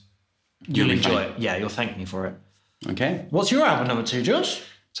and you'll enjoy it. Yeah, you'll thank me for it. Okay. What's your album number 2, Josh?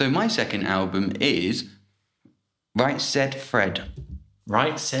 So my second album is Right Said Fred.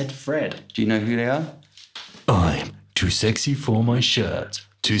 Right Said Fred. Do you know who they are? I'm too sexy for my shirt.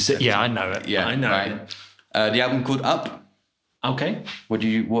 Yeah, I know it. Yeah, I know it. The album called Up. Okay. What do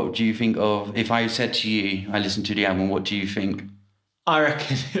you think of, if I said to you, I listened to the album, what do you think? I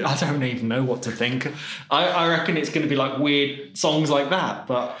reckon, I don't even know what to think. I reckon it's going to be like weird songs like that,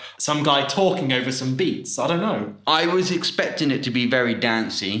 but some guy talking over some beats. I don't know. I was expecting it to be very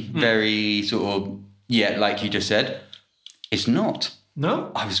dancey, very sort of, like you just said. It's not.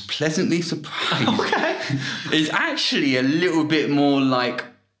 No? I was pleasantly surprised. Okay. It's actually a little bit more like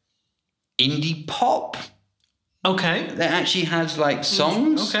indie pop. Okay. That actually has like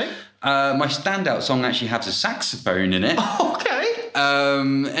songs. Okay. My standout song actually has a saxophone in it. Okay.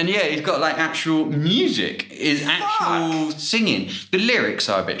 It's got like actual music, actual singing. The lyrics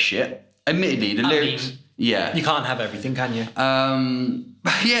are a bit shit. Admittedly, the lyrics. You can't have everything, can you?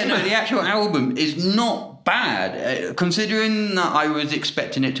 The actual album is not bad. Considering that I was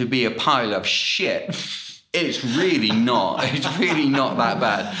expecting it to be a pile of shit. It's really not. It's really not that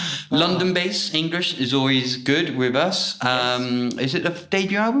bad. London-based English is always good with us. Is it the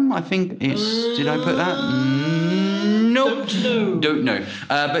debut album? I think it's. Did I put that? Nope. Don't know.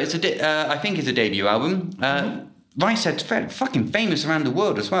 But it's I think it's a debut album. Right Said Fred, fucking famous around the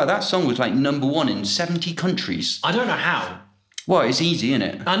world as well. That song was like #1 in 70 countries. I don't know how. Well, it's easy, isn't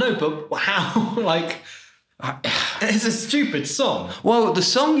it? I know, but how? It's a stupid song. Well, the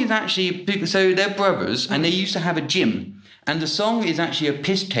song is actually, so they're brothers and they used to have a gym. And the song is actually a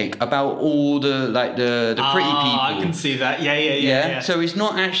piss take about all the pretty people. I can see that. Yeah. So it's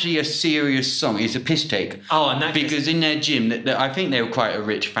not actually a serious song. It's a piss take. Oh, and that because in their gym, I think they were quite a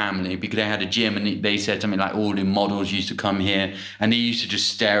rich family because they had a gym and they said something like all the models used to come here and they used to just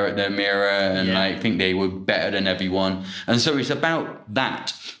stare at their mirror and think they were better than everyone. And so it's about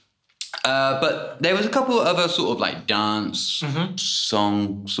that. But there was a couple of other sort of like dance,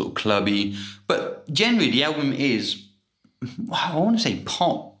 song, sort of clubby. But generally, the album is, I want to say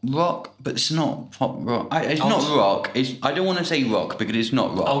pop rock, but it's not pop rock. It's not rock. I don't want to say rock because it's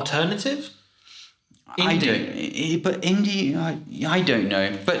not rock. Alternative? But indie, I don't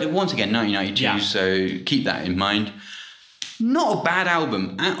know. But once again, 1992, so keep that in mind. Not a bad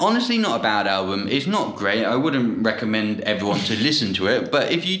album. Honestly, not a bad album. It's not great. I wouldn't recommend everyone to listen to it.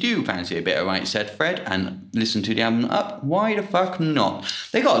 But if you do fancy a bit of Right Said Fred and listen to the album Up, why the fuck not?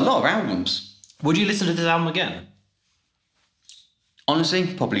 They got a lot of albums. Would you listen to this album again? Honestly,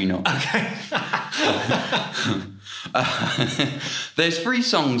 probably not. Okay. There's 3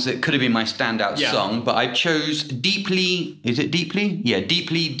 songs that could have been my standout song, but I chose Deeply... Is it Deeply? Yeah,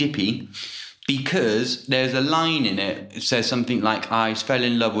 Deeply Dippy. Because there's a line in it. It says something like, I fell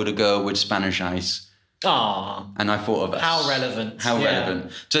in love with a girl with Spanish eyes. Ah, and I thought of us. How relevant. How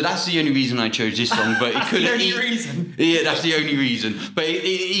relevant. So that's the only reason I chose this song. But it could have the only reason. Yeah, that's the only reason. But it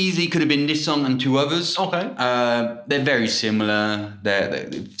easily could have been this song and 2 others. Okay. They're very similar.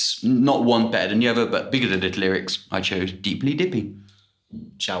 It's not one better than the other, but because of the lyrics, I chose Deeply Dippy.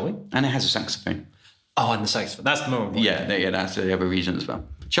 Shall we? And it has a saxophone. Oh, and the saxophone. That's the more important. Yeah, that's the other reason as well.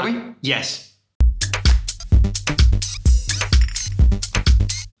 Shall we? Yes.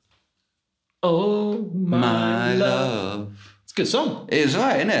 Oh, my love. It's a good song. It is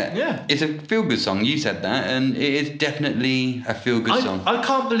right, isn't it? Yeah. It's a feel-good song. You said that, and it is definitely a feel-good song. I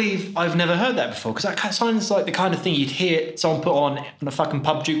can't believe I've never heard that before, because that sounds like the kind of thing you'd hear someone put on a fucking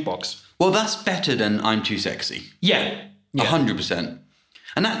pub jukebox. Well, that's better than I'm Too Sexy. Yeah. 100%.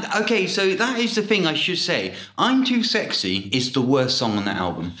 And so that is the thing I should say. I'm Too Sexy is the worst song on that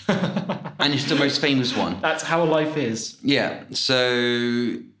album. And it's the most famous one. That's how life is. Yeah.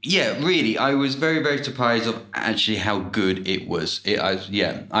 So, yeah, really, I was very, very surprised of actually how good it was.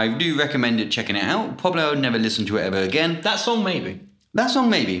 I do recommend checking it out. Probably I would never listen to it ever again. That song, maybe. That song,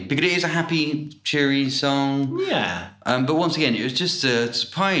 maybe, because it is a happy, cheery song. Yeah. But once again, it was just a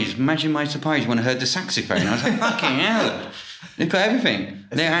surprise. Imagine my surprise when I heard the saxophone. I was like, fucking hell. They've got everything.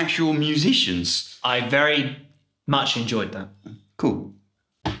 They're actual musicians. I very much enjoyed that. Cool.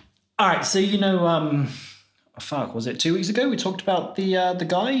 All right, so was it 2 weeks ago we talked about the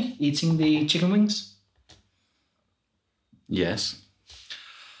guy eating the chicken wings? Yes.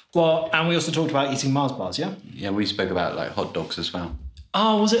 Well, and we also talked about eating Mars bars, yeah? Yeah, we spoke about like hot dogs as well.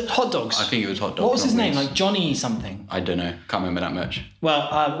 Oh, was it hot dogs? I think it was hot dogs. What was his name? Like Johnny something? I don't know. Can't remember that much.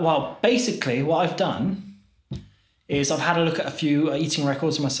 Well, basically what I've done is I've had a look at a few eating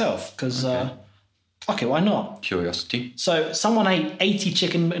records myself because, fuck it, why not? Curiosity. So someone ate 80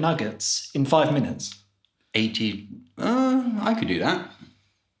 chicken nuggets in 5 minutes. 80? I could do that.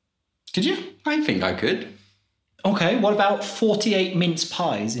 Could you? I think I could. Okay, what about 48 mince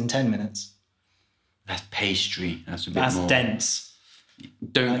pies in 10 minutes? That's pastry. That's a bit more. That's dense.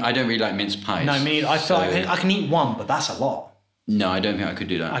 I don't really like mince pies. No, me neither. I feel like I can eat one, but that's a lot. No, I don't think I could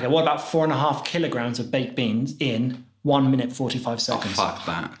do that. Okay, what about 4.5 kilograms of baked beans in 1 minute 45 seconds? Oh, fuck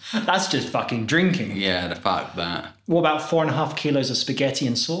that. That's just fucking drinking. Yeah, fuck that. What about 4.5 kilos of spaghetti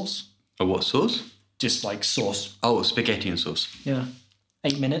and sauce? Oh, what sauce? Just like sauce. Oh, spaghetti and sauce. Yeah.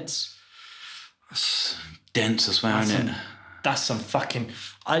 8 minutes. That's dense as well, isn't it? That's some fucking...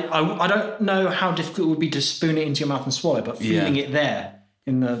 I don't know how difficult it would be to spoon it into your mouth and swallow, but feeling it there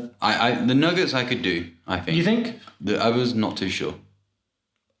in the... The nuggets I could do, I think. You think? The others, not too sure.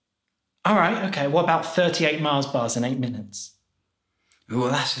 All right, okay. What about 38 Mars bars in 8 minutes? Well,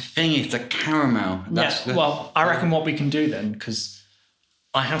 that's the thing, it's the caramel. I reckon what we can do then, because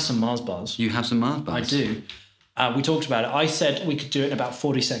I have some Mars bars. You have some Mars bars? I do. We talked about it. I said we could do it in about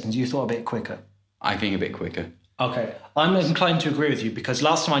 40 seconds. You thought a bit quicker. I think a bit quicker. Okay. I'm inclined to agree with you because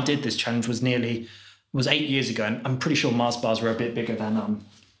last time I did this challenge was 8 years ago, and I'm pretty sure Mars bars were a bit bigger than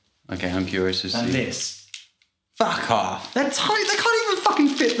Okay, I'm curious to see. this. Fuck off. They're tiny. They can't even fucking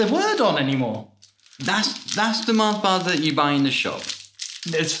fit the word on anymore. That's the Mars bar that you buy in the shop.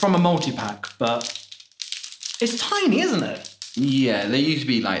 It's from a multi-pack, but it's tiny, isn't it? Yeah, they used to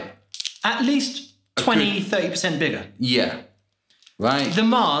be like... At least 20, 30% bigger. Yeah. Right? The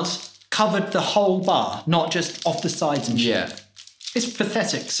Mars covered the whole bar, not just off the sides and shit. Yeah. It's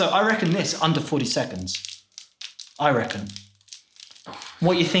pathetic. So I reckon this under 40 seconds. I reckon.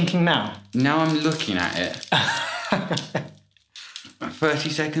 What are you thinking now? Now I'm looking at it. 30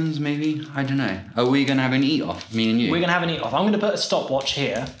 seconds, maybe? I don't know. Are we going to have an eat-off, me and you? We're going to have an eat-off. I'm going to put a stopwatch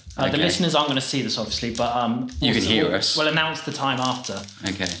here. The Okay. listeners aren't going to see this, obviously, but... You can hear us. We'll announce the time after.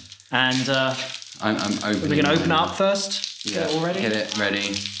 Okay. And I'm opening. we're going to open it up first. Yeah. Get it all ready? Get it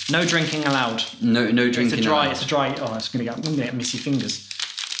ready. No drinking allowed. No drinking. It's a dry... Oh, I'm going to get messy fingers.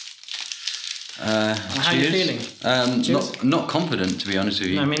 How are you feeling? Cheers. Not confident, to be honest with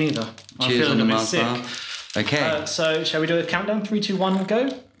you. No, me neither. I'm Cheers feeling on the a bit Mars sick. bar. Okay. So, shall we do a countdown? 3, 2, 1, go?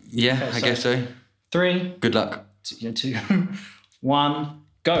 Yeah, okay, I guess so. 3, Good luck. 2, 1,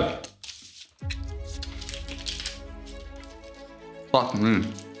 go. Fuck me.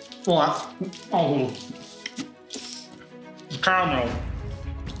 What? Oh. Caramel.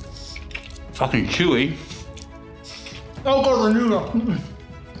 Fucking chewy. Oh god, I knew that.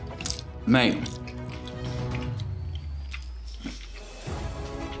 Mate.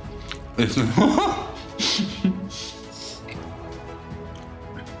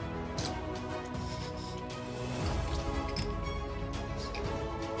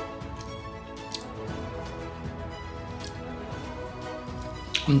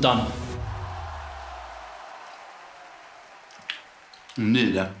 I'm done.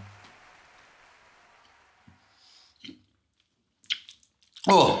 Neither.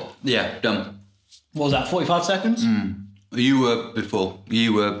 Oh, yeah, done. What was that, 45 seconds? You were before.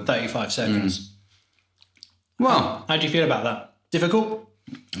 You were... 35 seconds. Well, How do you feel about that? Difficult?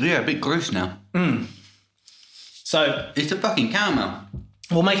 yeah, a bit gross now. So, It's a fucking caramel.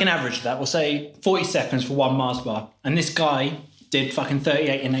 we'll make an average of that. We'll say 40 seconds for one Mars bar. And this guy did fucking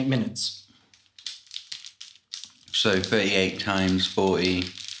 38 in 8 minutes. So 38 times 40.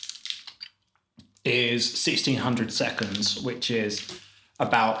 Is 1600 seconds, which is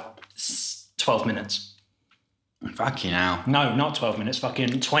about 12 minutes. Fucking hell. No, not 12 minutes,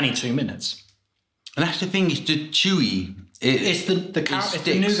 fucking 22 minutes. And that's the thing, it's the chewy. It's the it's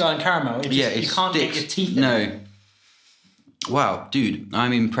the nougat and caramel. It just, you can't get your teeth in. No. Wow, dude,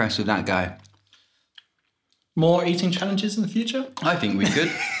 I'm impressed with that guy. More eating challenges in the future? I think we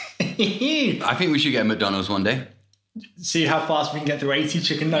could. I think we should get a McDonald's one day. See how fast we can get through 80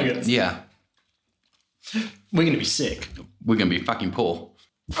 chicken nuggets. Yeah, We're going to be sick. we're going to be fucking poor.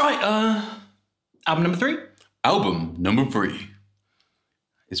 Right, album number 3? Album number 3.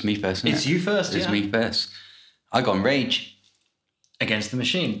 It's me first, isn't It's it? you first, It's yeah. me first. I got Rage Against the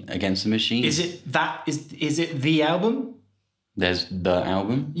Machine. Against the Machine. Is it the album? There's the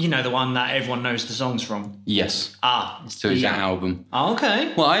album. You know, the one that everyone knows the songs from. Yes. It's So the it's that album. Oh,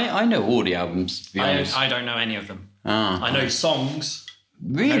 okay. Well, I know all the albums, to be honest. I don't know any of them. Ah. I know songs.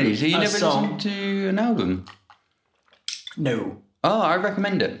 Really? So you a never song. listened to an album? No. Oh, I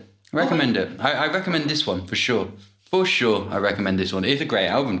recommend it. Recommend it. I recommend this one for sure. For sure, I recommend this one. It's a great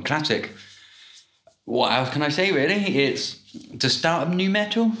album, classic. What else can I say, really? It's the start of new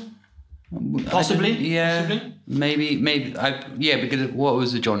metal. Possibly. Yeah. Possibly. Maybe. Because what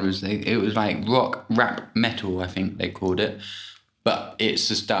was the genres? It was like rock, rap, metal, I think they called it. But it's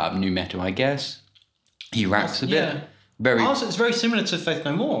the start of new metal, I guess. He raps a bit. Yeah. Very. Also, it's very similar to Faith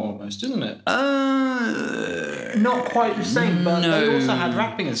No More, almost, isn't it? Not quite the same, but no. they also had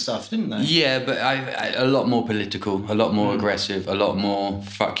rapping and stuff, didn't they? Yeah, but I a lot more political, a lot more aggressive, a lot more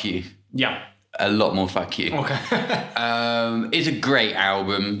fuck you. Yeah. A lot more fuck you. Okay. It's a great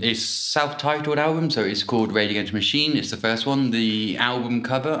album. It's self-titled album, so it's called Rage Against the Machine. It's the first one. The album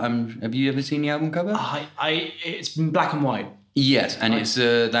cover. Have you ever seen the album cover? It's in black and white. Yes, and it's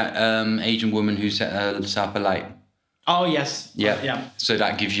that Asian woman who set herself alight. Oh yes. Yeah. Yeah. So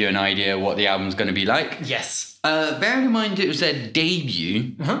that gives you an idea what the album's going to be like. Yes. Bearing in mind it was their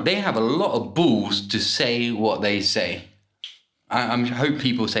debut, they have a lot of balls to say what they say. I hope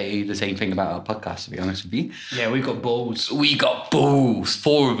people say the same thing about our podcast, to be honest with you. Yeah, we've got balls. We got balls,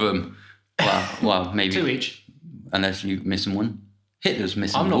 4 of them. Well, maybe 2 each. Unless you're missing one. Hitler's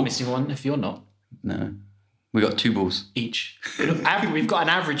missing. I'm a ball. not missing one. If you're not, No, we got 2 balls. each. We've got an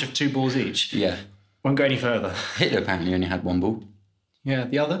average of 2 balls each. Yeah, Won't go any further. Hitler apparently only had 1 ball. Yeah.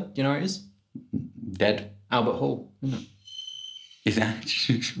 The other, do you know where it is? Dead. Albert Hall. Isn't it? Is that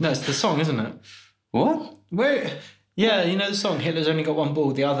No, it's the song, isn't it? what? Where? Yeah, you know the song. Hitler's only got 1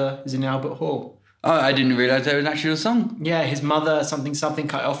 ball. The other is in Albert Hall. Oh, I didn't realise there was an actual song. Yeah, his mother something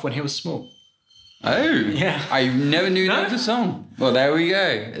cut off when he was small. Oh, Yeah. I never knew No? that was a song. Well, there we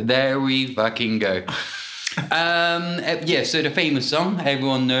go. There we fucking go. So the famous song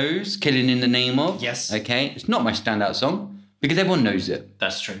everyone knows, "Killing in the Name of." Yes. Okay, it's not my standout song because everyone knows it.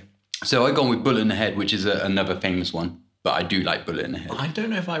 That's true. So I gone with "Bullet in the Head," which is another famous one. But I do like "Bullet in the Head." I don't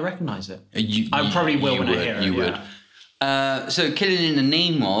know if I recognise it. You- I probably will you when I would, hear it. You would. So "Killing in the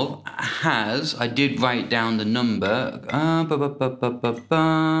Name of" has. I did write down the number.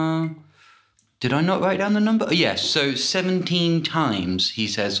 Did I not write down the number? Oh, yes. So 17 times he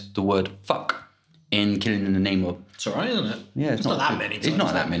says the word "fuck" in "Killing in the Name of." It's alright, isn't it? Yeah, it's not that many. It's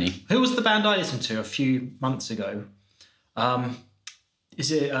not that many. Who was the band I listened to a few months ago?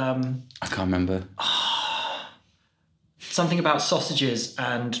 Is it? I can't remember. something about sausages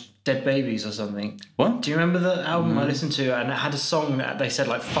and dead babies or something. What? Do you remember the album I listened to? And it had a song that they said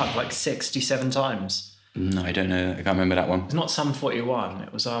like fuck like 67 times. No, I don't know. I can't remember that one. It's not Sum 41.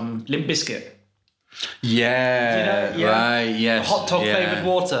 It was Limp Bizkit. Yeah, You know, yeah. right, yes. Hot dog yeah. flavoured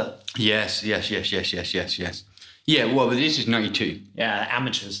water. Yes. Yeah, well, but this is 92. Yeah,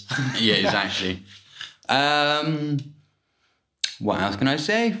 amateurs. Yeah, exactly. What else can I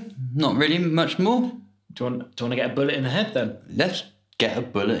say? Not really much more. Do you want to get a bullet in the head then? Let's get a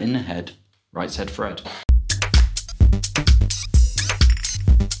bullet in the head. Right, said Fred.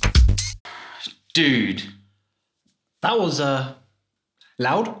 Dude, That was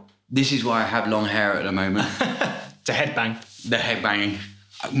loud. this is why I have long hair at the moment. It's a headbang. The head banging,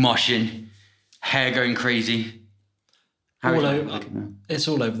 moshing, hair going crazy. How All are you over. looking now? It's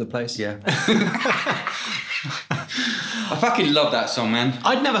all over the place. Yeah. I fucking love that song, man.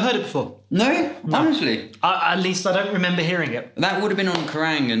 I'd never heard it before. No, honestly. At least I don't remember hearing it. That would have been on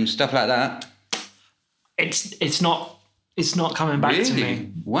Kerrang and stuff like that. It's not coming back to Really? me.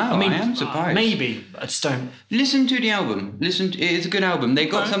 Wow, I am surprised. Maybe I just don't. Listen to the album. It is a good album. They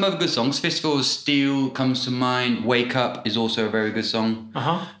got some other good songs. Fistful of Steel comes to mind. Wake Up is also a very good song.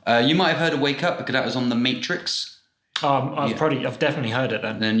 You might have heard of Wake Up because that was on The Matrix. I've definitely heard it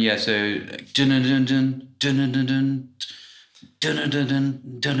then. And then yeah, so dun dun dun dun dun dun dun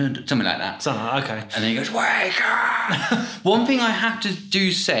dun dun something like that. Something like, okay. And then he goes, Wake Up! One thing I have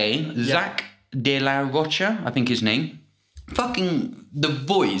to say, Zach De La Rocha, I think his name, fucking the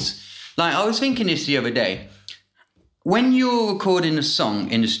voice. Like, I was thinking this the other day. When you're recording a song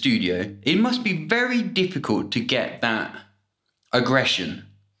in the studio, it must be very difficult to get that aggression,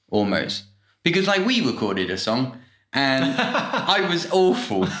 almost. Because, like, we recorded a song, and I was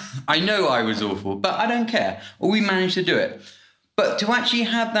awful. I know I was awful, but I don't care. We managed to do it. But to actually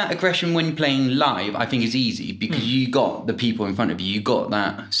have that aggression when playing live, I think is easy because you got the people in front of you. You got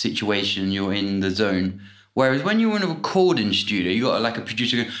that situation. You're in the zone. Whereas when you're in a recording studio, you got like a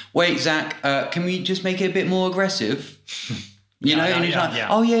producer going, "Wait, Zach, can we just make it a bit more aggressive?" You know, and he's like,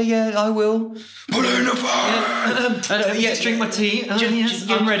 "Oh yeah, I will." Put it in the fire. Just drink my tea. Yes,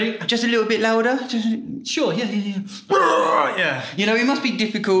 I'm ready. Just a little bit louder. Sure, yeah. Yeah. You know, it must be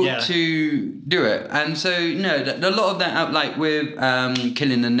difficult Yeah. to do it. And so, no, a lot of that, like with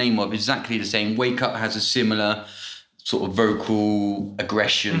Killing the Name Of, is exactly the same. Wake Up has a similar sort of vocal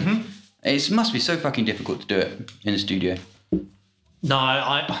aggression. It must be so fucking difficult to do it in the studio. No,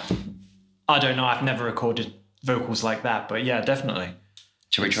 I don't know. I've never recorded vocals like that, but yeah, definitely.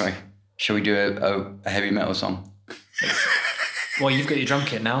 Shall we try? Shall we do a heavy metal song? Well, you've got your drum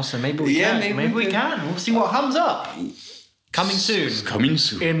kit now, so maybe we Yeah, can. maybe we we can. can. We'll see what comes up. Coming soon. Coming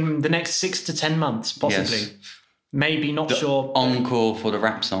soon. In the next 6 to 10 months, possibly. Yes. Maybe, not sure. Encore for the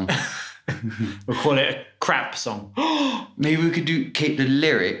rap song. We'll call it a crap song. Maybe we could keep the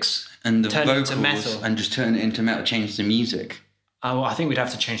lyrics and the Turn it vocals into metal. and just turn it into metal, change the music. Well, I think we'd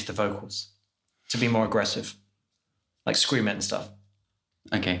have to change the vocals to be more aggressive. Like scream it and stuff.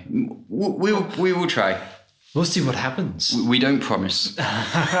 Okay, we will try. We'll see what happens. We don't promise.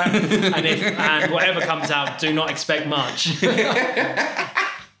 and whatever comes out, do not expect much. Your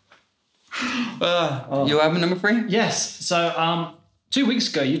album number 3? Yes. So 2 weeks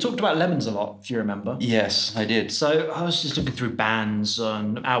ago, you talked about lemons a lot, if you remember. Yes, I did. So I was just looking through bands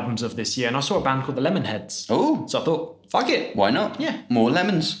and albums of this year, and I saw a band called the Lemonheads. Oh, So I thought, fuck it. why not? Yeah. More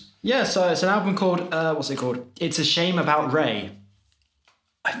lemons. Yeah, so it's an album called, what's it called? It's a Shame About Ray.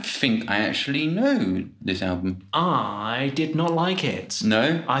 I think I actually know this album. I did not like it.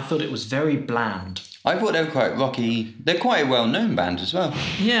 No? I thought it was very bland. I thought they were quite rocky. They're quite a well-known band as well.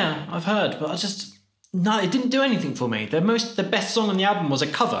 Yeah, I've heard, but no, it didn't do anything for me. The best song on the album was a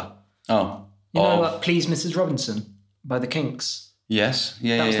cover. Oh. You know, Please Mrs. Robinson by the Kinks. Yes.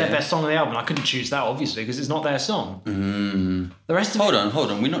 Yeah, That was yeah. their best song on the album. I couldn't choose that, obviously, because it's not their song. The rest of Hold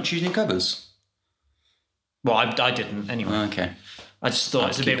on. We're not choosing covers. Well, I didn't, anyway. Okay. I just thought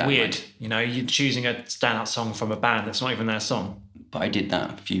it's a keep bit that in weird. mind. You know, you're choosing a standout song from a band that's not even their song. But I did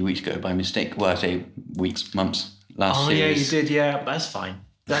that a few weeks ago by mistake. Well, I say weeks, months. Last Oh, series. yeah, you did, yeah. That's fine.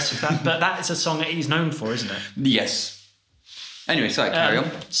 But that is a song that he's known for, isn't it? Yes. Anyway, sorry, carry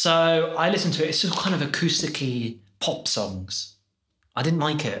on. So I listened to it. It's just kind of acoustic-y pop songs. I didn't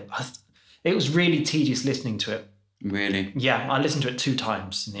like it. It was really tedious listening to it. Really? Yeah, I listened to it 2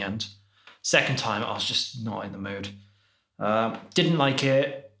 times in the end. Second time, I was just not in the mood. Didn't like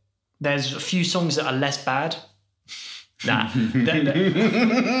it. There's a few songs that are less bad. Nah.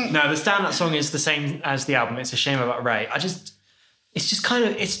 No, the standout song is the same as the album. It's a Shame About Ray. It's just kind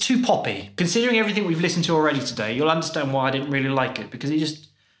of, it's too poppy. Considering everything we've listened to already today, you'll understand why I didn't really like it, because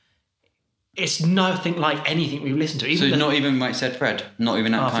it's nothing like anything we've listened to. So Even not even Right Said Fred, not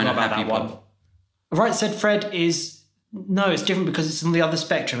even that I kind forgot of about happy that one. pop. Right Said Fred is it's different because it's on the other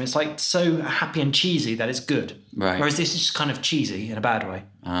spectrum. It's like so happy and cheesy that it's good. Right. Whereas this is just kind of cheesy in a bad way.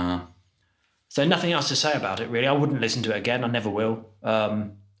 So nothing else to say about it really. I wouldn't listen to it again. I never will.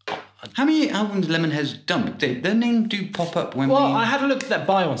 How many albums Lemonhead's done? Their name do pop up when Well, we... I had a look at that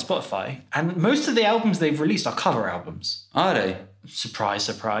bio on Spotify, and most of the albums they've released are cover albums. Are they? Surprise,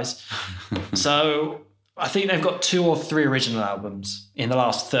 surprise. So I think they've got 2 or 3 original albums in the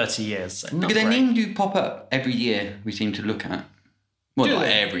last 30 years. Not Because their great. name do pop up every year, we seem to look at. Well, Do not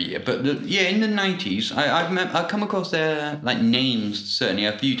they? every year, but in the 90s, I've come across their names certainly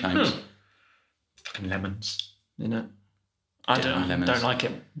a few times. Fucking lemons, isn't it? I Damn lemons. don't like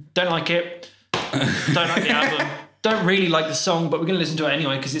it. Don't like it. Don't like the album. Don't really like the song, but we're going to listen to it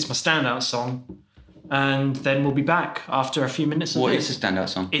anyway because it's my standout song. And then we'll be back after a few minutes of What this. is the standout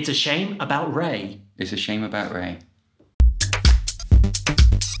song? It's a Shame About Ray. It's a Shame About Ray.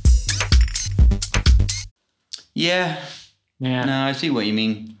 Yeah. Yeah. No, I see what you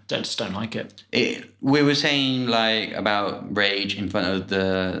mean. Just don't like it. We were saying about rage in front of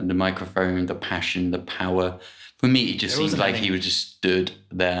the microphone, the passion, the power. For me, it just There seems wasn't like any. he was just stood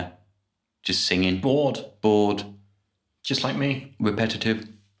there, just singing. Bored. Bored, Just like me. repetitive.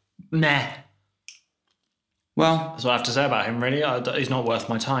 Nah. Well, That's what I have to say about him, really. He's not worth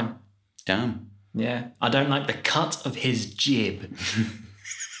my time. damn. Yeah. I don't like the cut of his jib.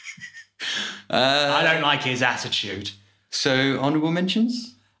 I don't like his attitude. So, honourable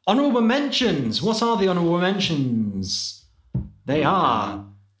mentions? Honourable mentions. What are the honourable mentions? They are.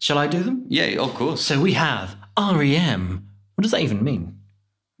 Shall I do them? Yeah, of course. So we have REM. What does that even mean?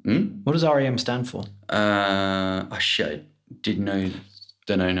 What does REM stand for? Oh shit, didn't know.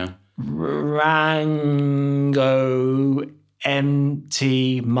 Don't know now. Rango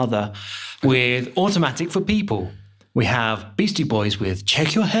Empty Mother with Automatic for People. We have Beastie Boys with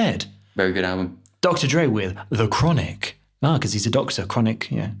Check Your Head. Very good album. Dr. Dre with The Chronic. Because he's a doctor. Chronic,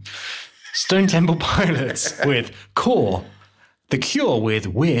 yeah. Stone Temple Pilots with Core. The Cure with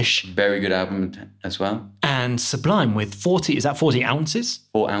Wish. Very good album as well. And Sublime with 40, is that 40 ounces?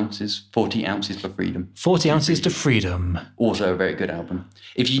 4 ounces, 40 ounces for freedom. 40 ounces to freedom. Also a very good album.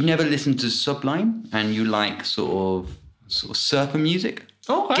 If you never listened to Sublime and you like sort of surfer music,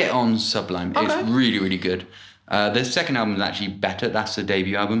 Okay. get on Sublime. Okay. It's really, really good. The second album is actually better. That's the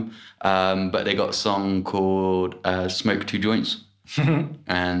debut album. But they got a song called Smoke Two Joints.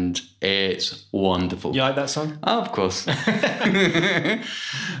 And it's wonderful. You like that song? Oh, of course.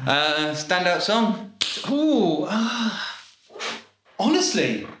 Standout song? Ooh,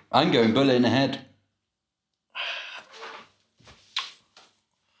 honestly, I'm going Bullet in the Head.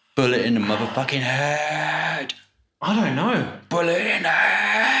 Bullet in the motherfucking head. I don't know. Bullet in the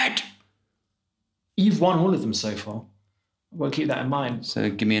head. You've won all of them so far. We'll keep that in mind. So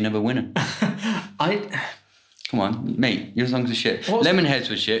give me another winner. Come on, mate. Your songs are shit. What's- Lemonheads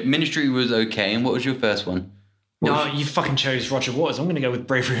was shit. Ministry was okay. And what was your first one? No, you fucking chose Roger Waters. I'm going to go with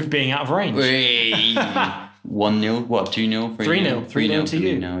Bravery of Being Out of Range. 1-0. What? 2-0? 3-0. 3-0 to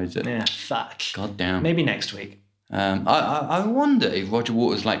you. Now is it? Yeah, fuck. God damn. Maybe next week. I wonder if Roger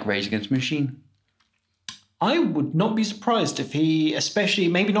Waters like Rage Against the Machine. I would not be surprised if he, especially,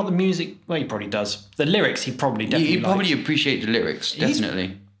 maybe not the music, well, he probably does. The lyrics, he probably definitely You probably likes. appreciate the lyrics,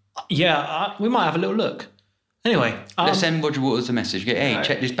 definitely. Yeah, we might have a little look. Anyway. Let's send Roger Waters a message. Go, hey,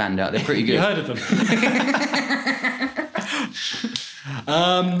 check this band out. They're pretty good. You heard of them.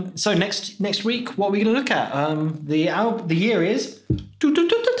 So next week, what are we going to look at? The year is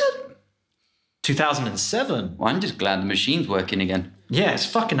 2007. Well, I'm just glad the machine's working again. Yeah, it's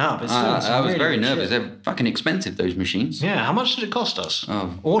fucking up. It's doing some I was really very good nervous. shit. They're fucking expensive, those machines. Yeah, how much did it cost us?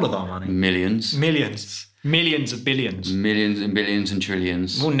 Oh. All of our money. Millions. Millions. Millions of billions. Millions and billions and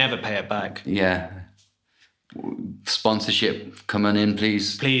trillions. We'll never pay it back. Yeah. Sponsorship, come on in,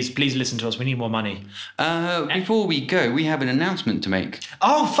 please. Please listen to us. We need more money. Before we go, we have an announcement to make.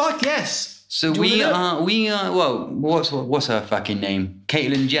 Oh, fuck yes. So Do you wanna we are, well, what's her fucking name?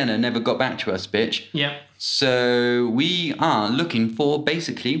 Caitlyn Jenner never got back to us, bitch. Yeah. So we are looking for,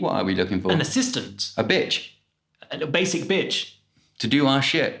 basically, what are we looking for? An assistant. A bitch A basic bitch. to do our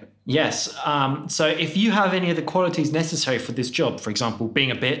shit. Yes. So if you have any of the qualities necessary for this job, for example,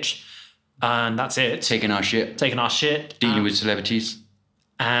 being a bitch, and that's it. Taking our shit. Taking our shit. Dealing with celebrities.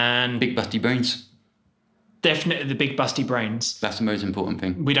 And Big busty brains. definitely the big busty brains. That's the most important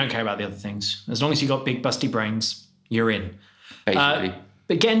thing, We don't care about the other things. As long as you got big busty brains, you're in. basically.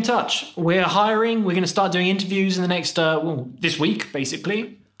 But get in touch. We're hiring. We're going to start doing interviews in the next, this week,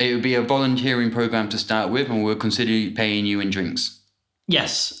 basically. It would be a volunteering program to start with, and we'll consider paying you in drinks.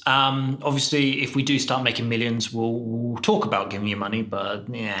 Yes. Obviously, if we do start making millions, we'll talk about giving you money, but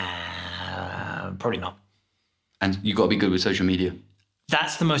yeah, probably not. And you've got to be good with social media.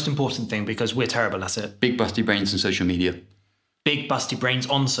 That's the most important thing because we're terrible at it. Big busty brains on social media. Big busty brains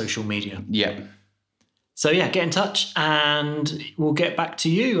on social media. Yeah. So yeah, get in touch and we'll get back to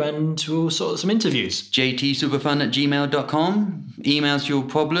you and we'll sort some interviews. jtsuperfun@gmail.com. Emails your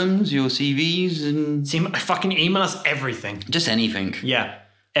problems, your CVs, and Fucking email us everything. just anything. Yeah,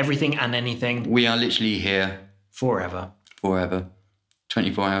 everything and anything. We are literally here Forever.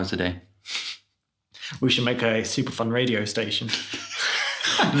 24 hours a day. We should make a super fun radio station.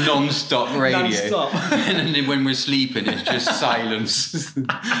 Non-stop radio. Non-stop. And then when we're sleeping, it's just silence.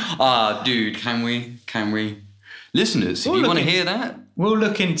 Dude, can we? Listeners, if you want to hear that, We'll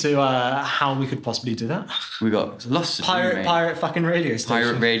look into how we could possibly do that. we got lots of Pirate fucking radio station.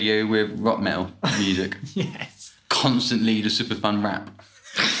 pirate radio with rock metal music. Yes. Constantly the super fun rap.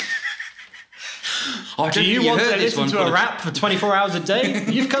 Do you want to listen to a rap for 24 hours a day?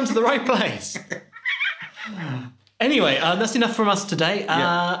 You've come to the right place. Anyway, that's enough from us today.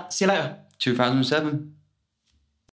 Yeah. See you later. 2007.